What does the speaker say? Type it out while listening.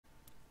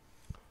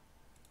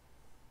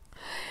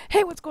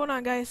Hey, what's going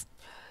on, guys?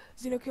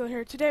 XenoKiller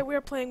here. Today we are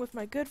playing with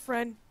my good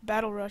friend,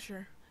 Battle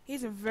Rusher.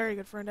 He's a very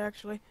good friend,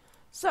 actually.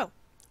 So,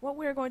 what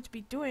we are going to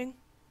be doing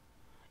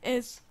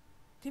is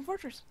Team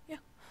Fortress. Yeah.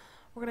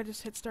 We're going to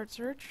just hit start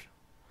search.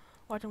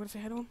 Watch, I'm going to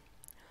say hi to him.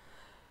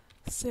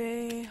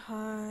 Say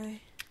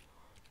hi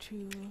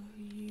to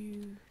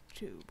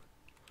YouTube.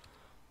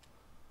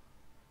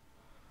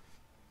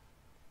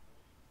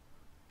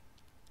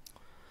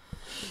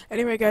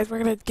 Anyway, guys, we're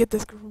going to get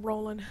this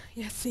rolling.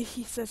 Yeah, see,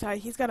 he says hi.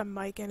 He's got a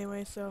mic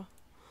anyway, so...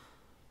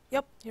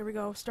 Yep, here we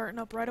go. Starting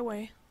up right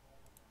away.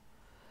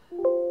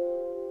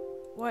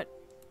 What?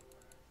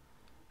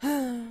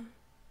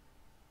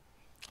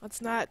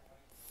 Let's not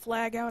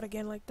flag out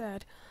again like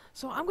that.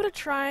 So I'm gonna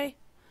try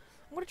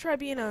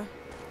being a...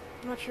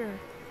 I'm not sure.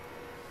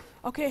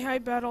 Okay, hi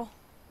Battle.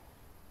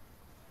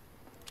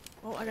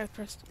 Oh, I got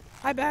pressed.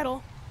 Hi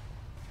Battle.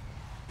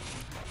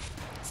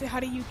 Say hi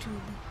to YouTube.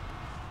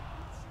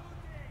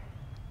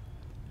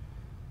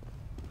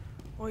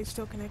 Oh, he's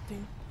still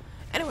connecting.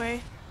 Anyway,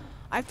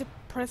 I have to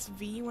press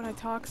V when I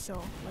talk, so,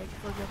 like,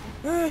 for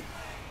example.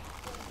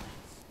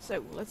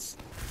 So, let's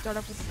start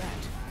off with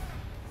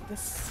that.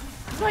 This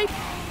snipe!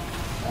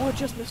 Oh, I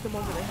just missed him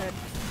over the head.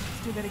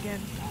 Let's do that again.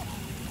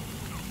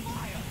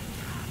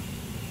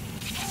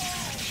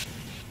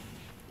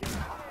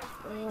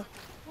 Well,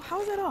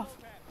 how is that off?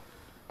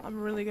 I'm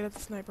really good at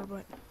the sniper,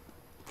 but...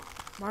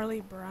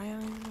 Marley Brian, I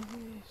don't know who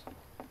he is.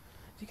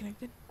 Is he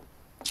connected?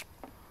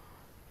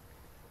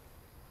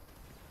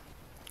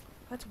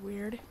 That's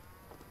weird.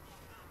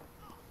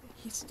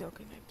 He's still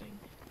connecting.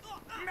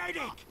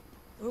 Medic!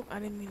 Oop, I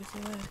didn't mean to say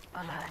that.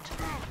 Alert.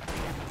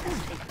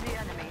 The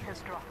enemy has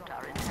dropped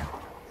our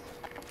intel.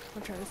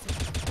 I'll try this thing.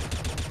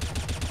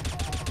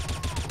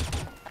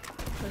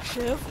 The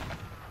shiv.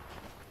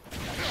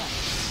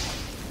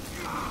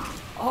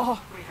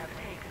 Oh! We have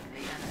taken the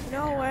enemy. You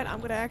know what? I'm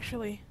gonna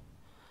actually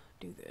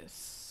do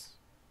this.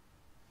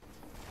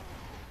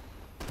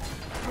 I'm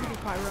gonna do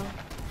pyro.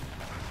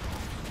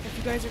 If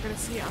you guys are gonna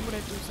see it, I'm gonna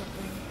do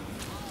something.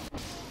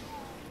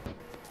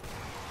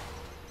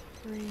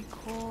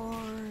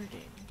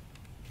 Recording.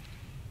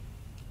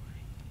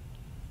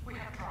 We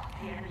have dropped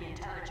the enemy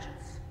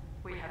intelligence.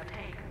 We have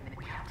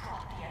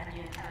dropped the enemy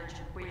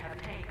intelligence. We have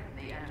taken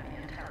the enemy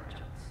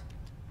intelligence.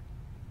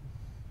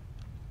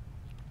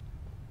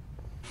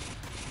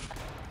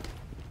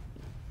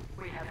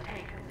 We have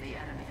taken the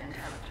enemy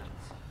intelligence.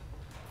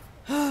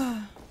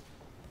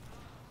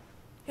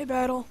 Hey,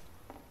 Battle.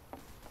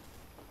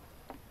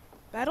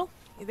 Battle?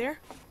 You there?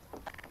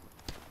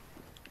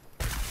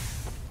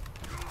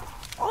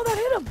 Oh, that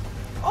hit him!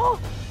 Oh!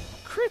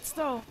 Crits,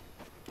 though!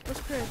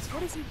 What's crits?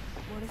 What is he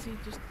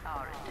just...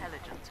 Our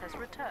intelligence has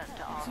returned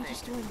to our What's he base.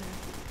 just doing there?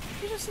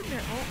 He's just sitting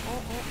there.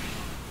 Oh.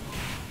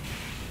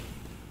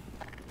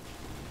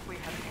 We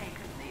have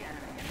taken the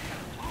enemy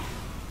intelligence.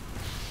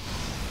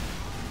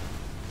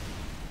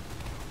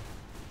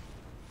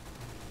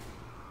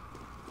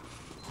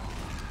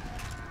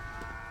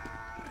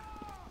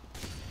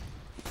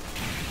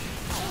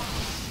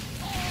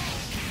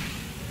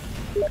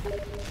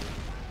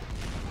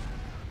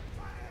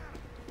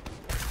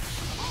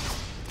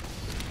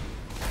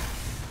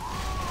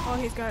 Oh,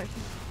 he's got...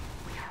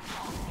 We have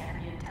dropped the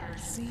enemy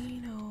intelligence.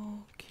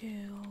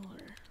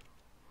 XenoKiller.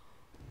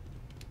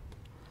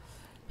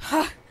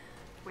 Ha!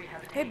 We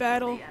have Hey, taken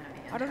Battle. the enemy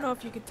I don't know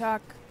if you could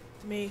talk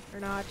to me or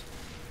not.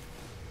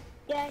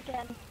 Yeah, I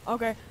can.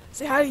 Okay.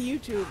 Say hi to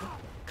YouTube.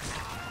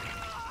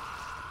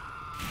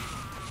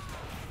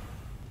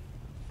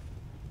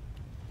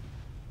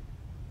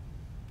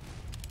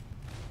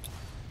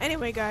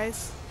 Anyway,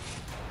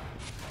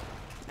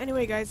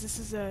 guys, this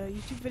is a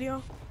YouTube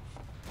video.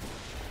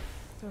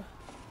 So,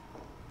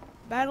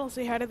 Battle,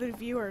 say hi to the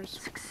viewers.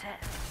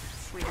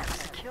 Success. We have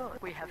secured.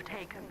 We have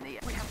taken the.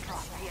 We have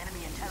dropped the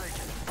enemy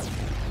intelligence.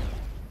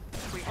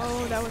 We have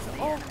Oh, that was... taken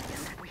the Oh, enemy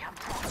in- We have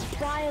dropped the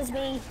Fires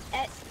me.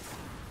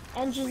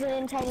 Engines and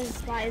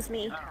intelligence fires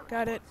me.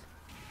 got it.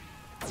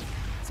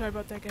 Sorry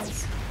about that,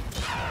 guys.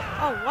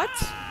 Oh, what?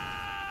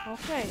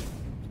 Okay.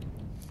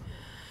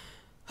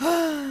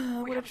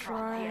 I'm We gonna have dropped the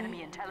try...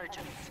 enemy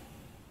intelligence.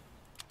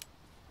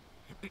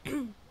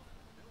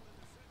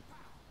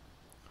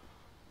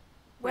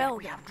 Well,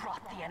 We have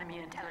dropped the enemy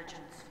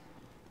intelligence.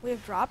 we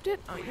have dropped it?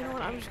 Oh, you know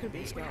what? I'm just gonna be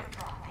a We scout. have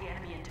dropped the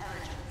enemy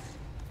intelligence.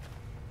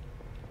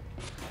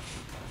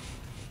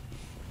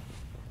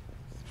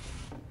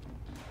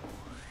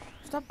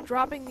 Stop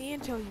dropping the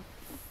intel, you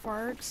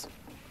farts.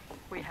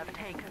 We have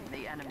taken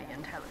the enemy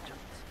intelligence.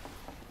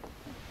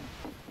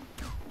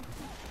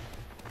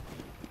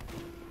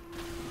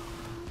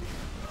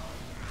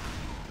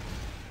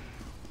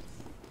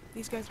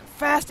 These guys are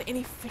fast and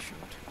efficient.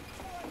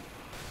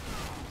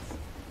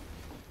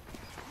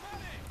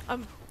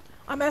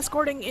 I'm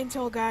escorting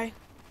intel guy.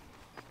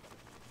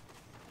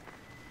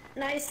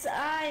 Nice,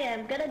 I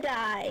am gonna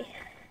die.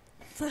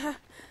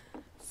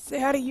 Say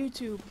hi to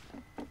YouTube.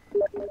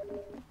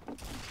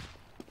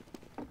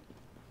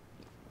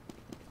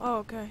 Oh,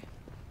 okay.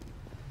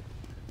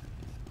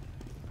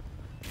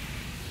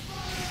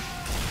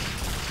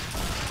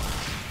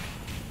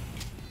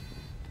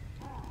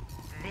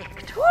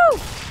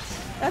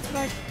 That's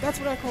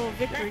what I call a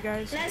victory,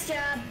 guys. Nice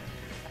job.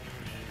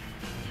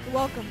 You're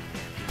welcome.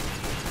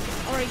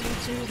 Alright,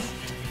 YouTube.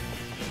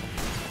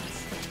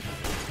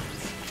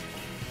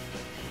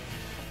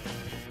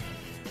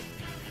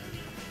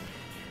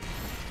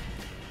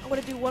 I'm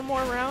gonna do one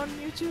more round,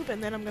 YouTube,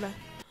 and then I'm gonna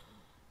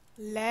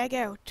lag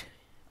out.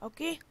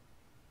 Okay?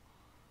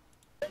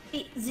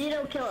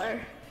 Zeno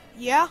killer.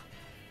 Yeah?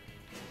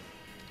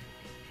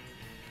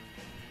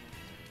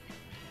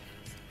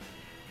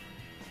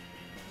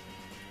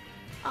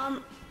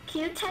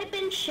 Can you type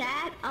in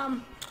chat,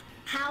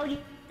 how do you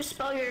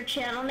spell your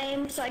channel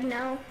name so I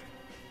know?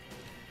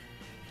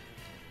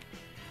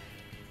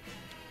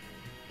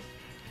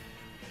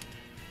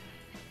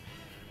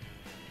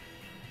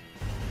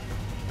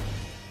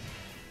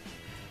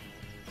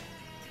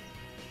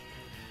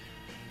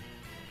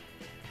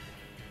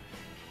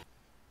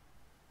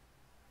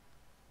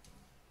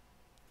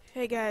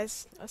 Hey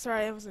guys,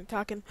 sorry I wasn't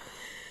talking.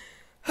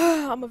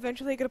 I'm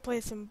eventually gonna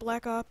play some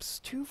Black Ops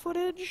 2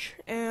 footage,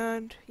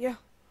 and yeah.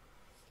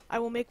 I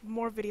will make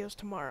more videos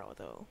tomorrow,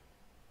 though.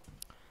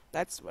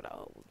 That's what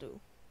I'll do.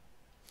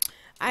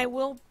 I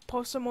will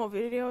post some more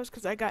videos,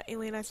 because I got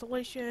Alien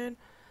Isolation,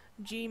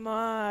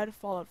 Gmod,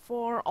 Fallout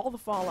 4, all the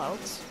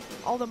Fallouts,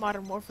 all the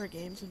Modern Warfare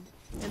games,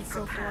 and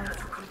so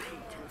forth.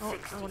 Oh,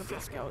 I want to be a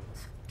scout.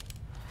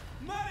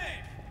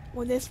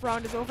 When this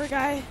round is over,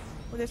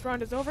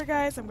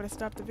 guys, I'm gonna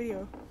stop the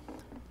video.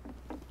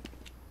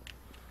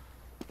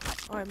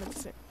 Oh, I meant to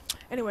say.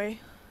 Anyway,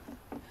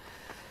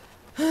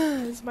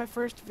 this is my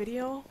first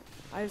video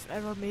I've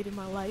ever made in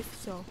my life,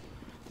 so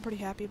I'm pretty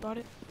happy about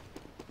it.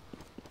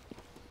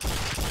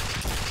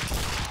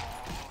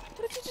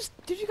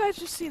 Did you guys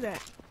just see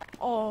that?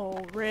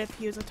 Oh, rip,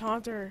 he was a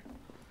taunter.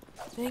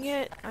 Dang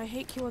it, I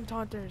hate killing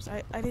taunters.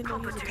 I didn't know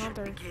he was a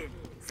taunter.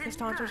 His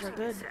taunters are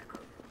good.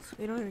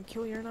 They don't even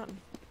kill you or nothing.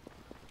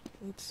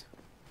 Oops.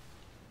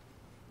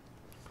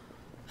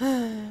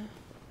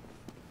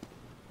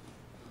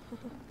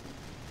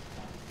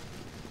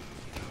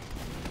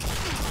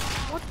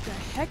 What the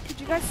heck? Did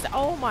you guys see?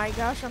 Oh my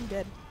gosh, I'm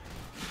dead.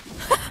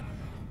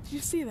 Did you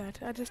see that?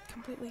 I just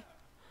completely...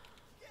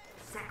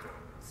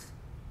 Seconds.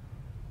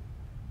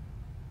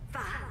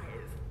 5,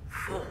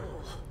 4,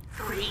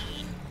 3,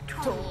 2,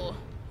 1.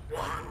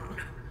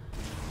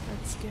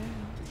 Let's go.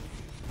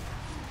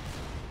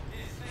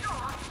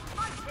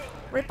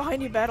 Right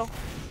behind you, Battle.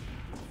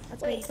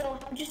 That's Wait, me. so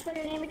how'd you spell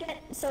your name again?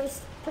 So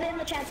put it in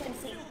the chat so I can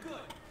see.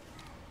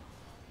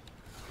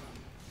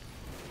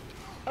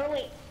 Oh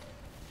wait.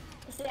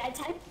 See, I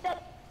typed it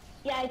up.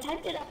 Yeah, I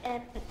typed it up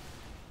and...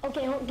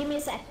 Okay, give me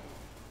a sec.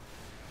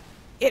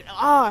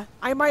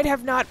 I might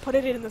have not put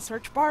it in the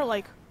search bar,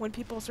 like, when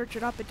people search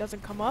it up, it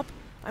doesn't come up.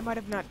 I might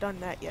have not done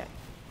that yet.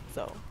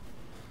 So,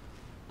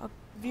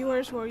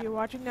 viewers who are you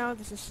watching now,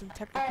 this is some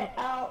technical... Alright,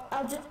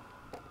 I'll just...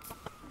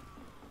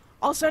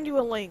 I'll send you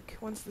a link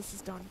once this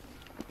is done.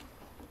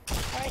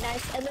 Alright,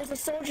 nice. And there's a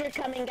soldier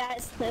coming,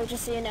 guys, so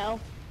just so you know.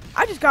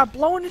 I just got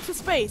blown into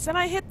space, and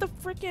I hit the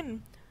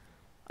freaking,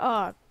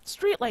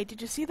 street light.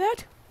 Did you see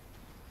that?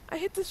 I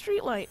hit the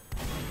street light.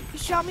 He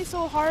shot me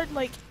so hard,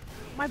 like,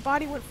 my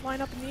body went flying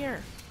up in the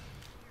air.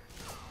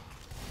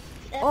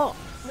 Oh.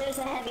 There's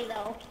a heavy,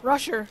 though.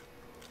 Rusher.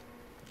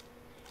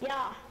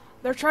 Yeah.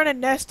 They're trying to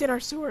nest in our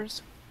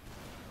sewers.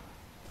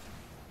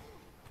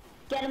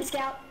 Get him,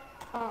 Scout.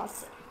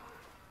 Awesome.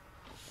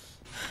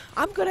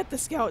 I'm good at the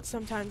scout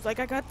sometimes. Like,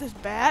 I got this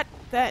bat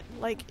that,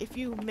 like, if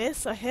you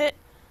miss a hit,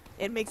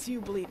 it makes you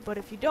bleed. But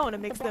if you don't, it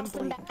makes them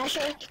bleed.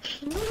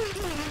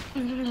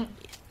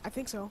 I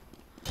think so.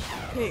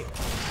 Okay.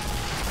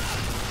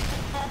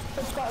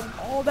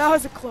 Oh, that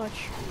was a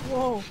clutch.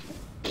 Whoa.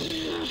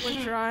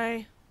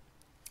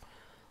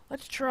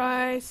 Let's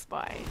try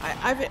spy.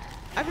 I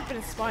haven't been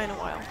a spy in a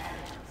while.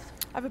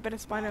 I haven't been a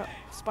spy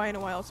in a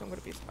while, so I'm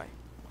gonna be a spy.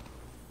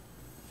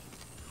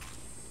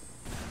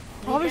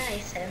 You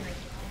guys sound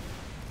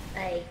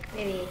like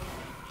maybe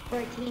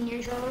 14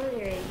 years old,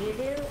 or you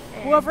do.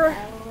 And Whoever.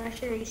 Battle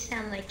Rusher, you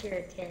sound like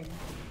you're 10.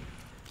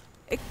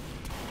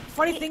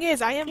 Funny thing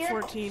is, I am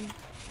 14.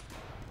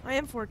 I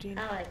am 14.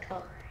 Oh, I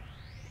call.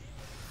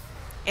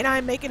 And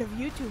I'm making a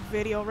YouTube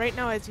video right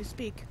now as you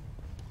speak.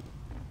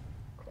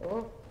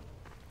 Cool.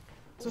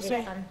 So Is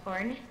say it on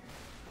porn?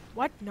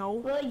 what? No.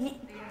 Well,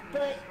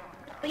 but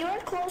you were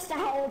close to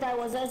how old I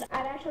was. I'm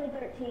actually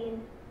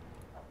 13.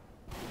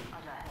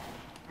 Alert.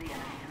 The enemy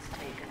has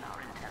taken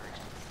our intelligence.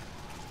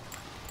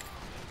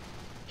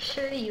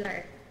 Sure you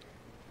are.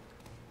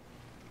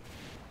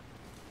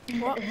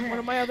 What? One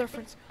of my other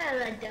friends.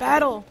 Hello, dog.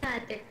 Battle.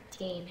 Not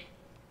 13.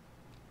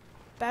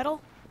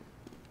 Battle?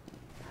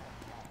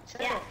 So,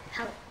 Yeah.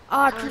 How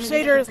Ah, long have you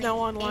Crusader been is now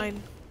playing?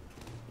 online.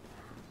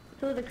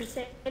 Who, the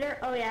Crusader?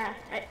 Oh yeah,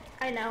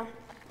 I know.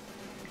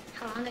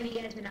 How long have you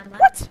guys been online?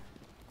 What?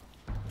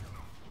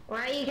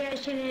 Why are you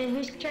guys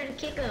who's trying to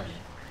kick him?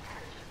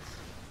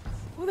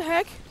 Who the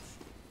heck?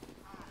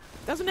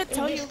 Doesn't it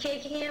tell You're you? just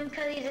kicking him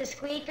because he's a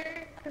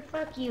squeaker?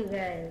 Fuck you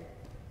guys.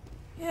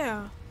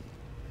 Yeah.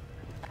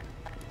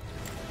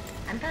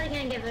 I'm probably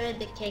gonna get rid of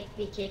the kick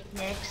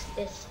next,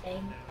 this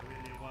thing.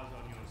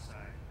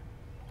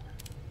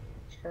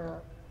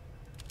 so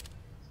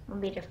it'll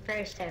be the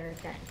first time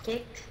I've gotten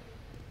kicked.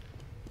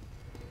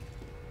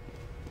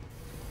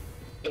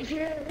 If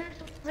you're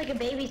like a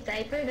baby's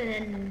diaper,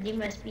 then you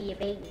must be a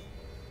baby.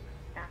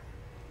 Yeah.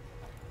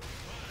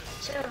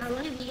 So, how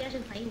long have you guys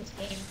been playing this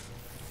game?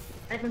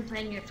 I've been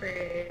playing it for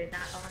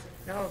not long,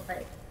 no,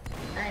 but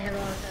I have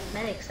all the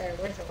cosmetics that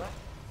are worth a lot.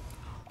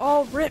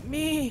 Oh, rip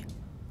me!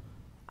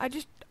 I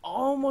just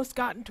almost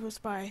got into a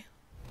spy.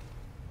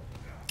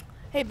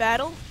 Hey,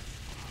 Battle.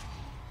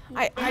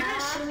 I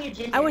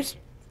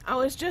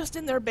was just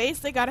in their base.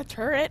 They got a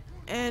turret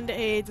and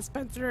a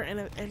dispenser and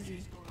an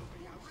engine.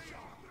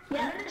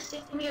 Yeah, I'm gonna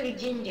assume you're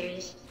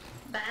gingers.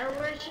 Battle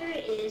Rusher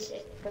is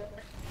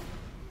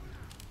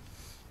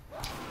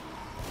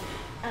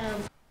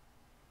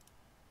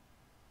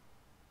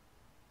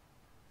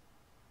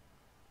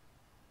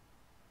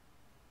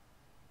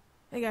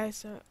Hey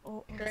guys,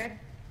 correct?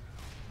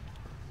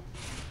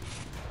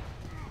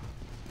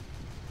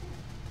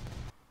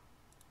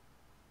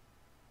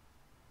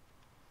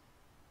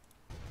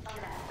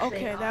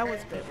 okay, that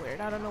was a bit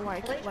weird. I don't know why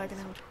I keep lagging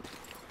out.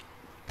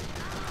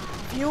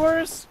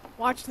 Viewers,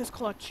 watch this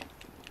clutch.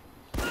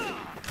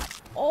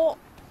 Oh,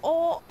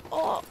 oh,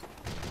 oh.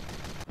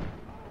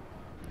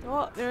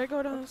 Oh, there I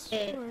go to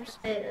viewers.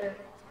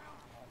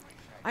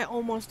 I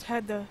almost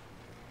had the...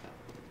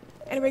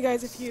 Anyway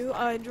guys, if you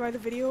enjoy the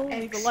video,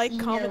 leave a like,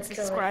 comment,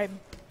 subscribe.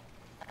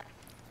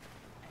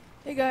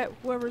 Hey guys,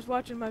 whoever's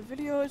watching my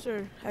videos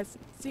or has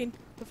seen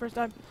the first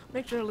time,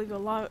 make sure to leave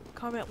a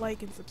comment,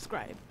 like, and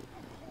subscribe.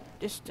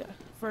 Just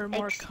for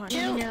more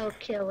content.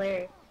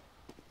 Killer.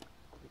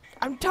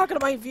 I'm talking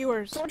to my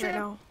viewers right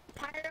now.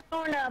 Pirate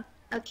going up.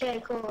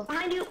 Okay, cool.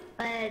 Behind you.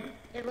 But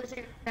it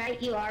wasn't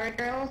right, you are a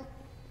girl.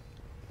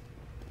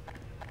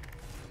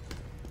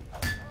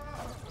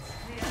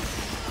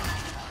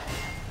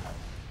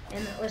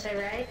 And was I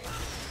right?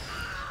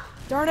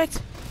 Darn it,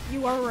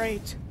 you are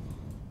right.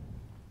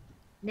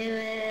 Knew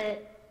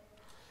it.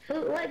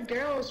 What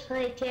girls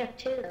play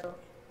TF2 though?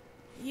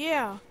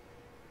 Yeah.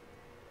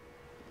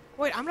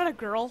 Wait, I'm not a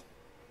girl.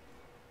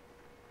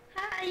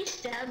 Ah, you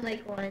sound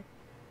like one.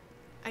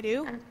 I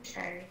do? I'm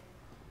sorry.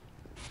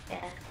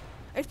 Yeah.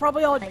 It's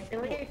probably all... Like the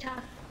way you're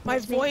talking. My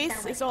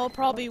voice is all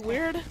probably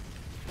weird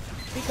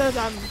because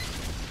I'm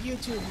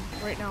YouTube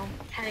right now.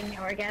 Having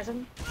an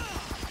orgasm.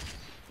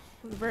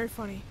 It's very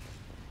funny.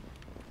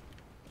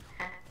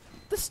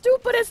 The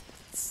stupidest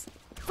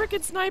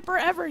freaking sniper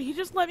ever. He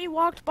just let me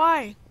walk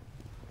by.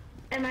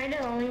 Am I the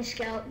only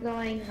scout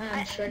going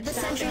short The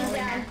stop sentry's going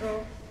down.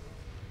 macro?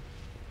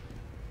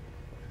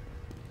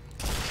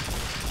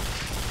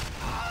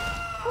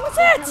 What's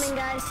Coming, it?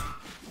 guys.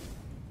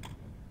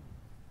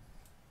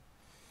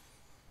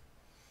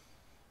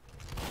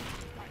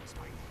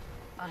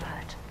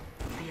 Alert.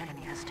 The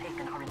enemy has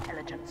taken our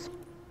intelligence.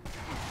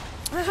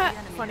 The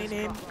enemy Funny has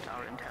name. dropped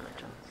our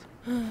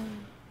intelligence.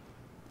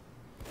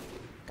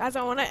 Guys,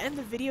 I want to end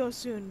the video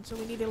soon, so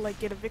we need to like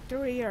get a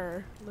victory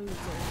or lose or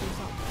do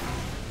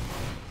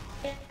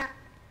something.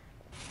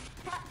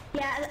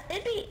 Yeah,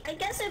 I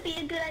guess it'd be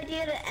a good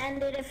idea to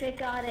end it if it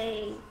got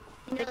a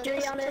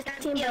victory on this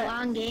team. Be a But,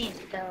 long game,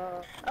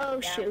 so. oh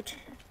yeah. shoot.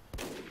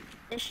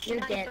 The You're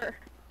dead. sniper.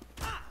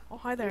 Oh,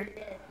 hi there.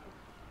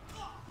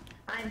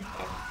 I'm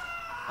dead.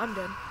 I'm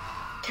dead.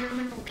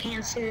 Terminal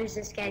cancer is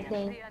this guy's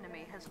name. The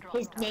enemy has dropped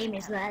His our name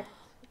is that.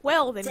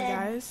 Well then, Dead.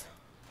 guys.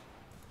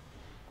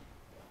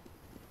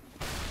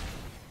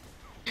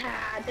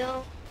 Ah,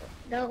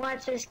 don't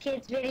watch this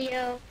kid's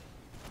video.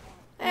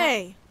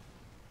 Hey.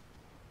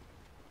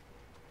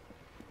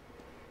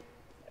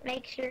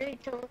 Make sure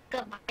to look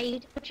up my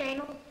YouTube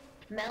channel,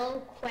 Mellow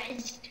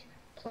Quest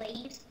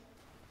Plays.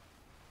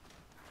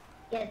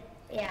 Yeah.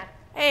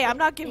 Hey, I'm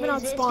not giving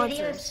out This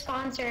video is sponsors.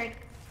 sponsored.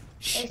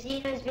 Shh. This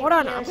video's Hold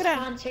on, video I'm is gonna-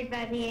 sponsored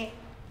by me.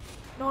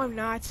 No, I'm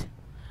not.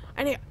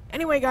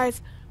 Anyway,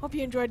 guys, hope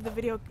you enjoyed the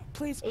video.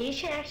 Please, You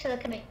should actually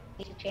look at my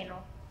YouTube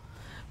channel.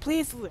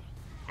 please.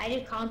 I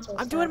do console I'm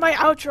stuff. doing my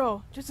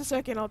outro. Just a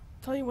second. I'll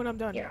tell you when I'm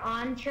done. Your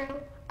intro? Did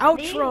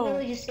you Outro.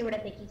 really just see what I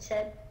think he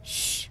said?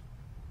 Shh.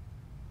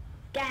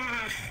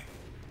 Gah.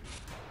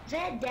 Is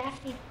that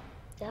Daffy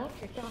Duck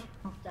or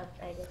Donald Duck?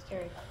 I just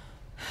heard.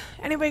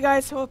 Anyway,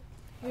 guys, hope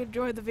you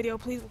enjoyed the video.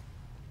 Please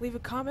leave a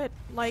comment,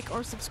 like,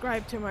 or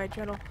subscribe to my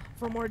channel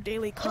for more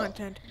daily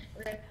content.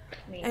 Rip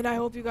me. And I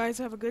hope you guys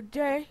have a good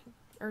day,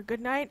 or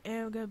good night,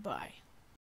 and goodbye.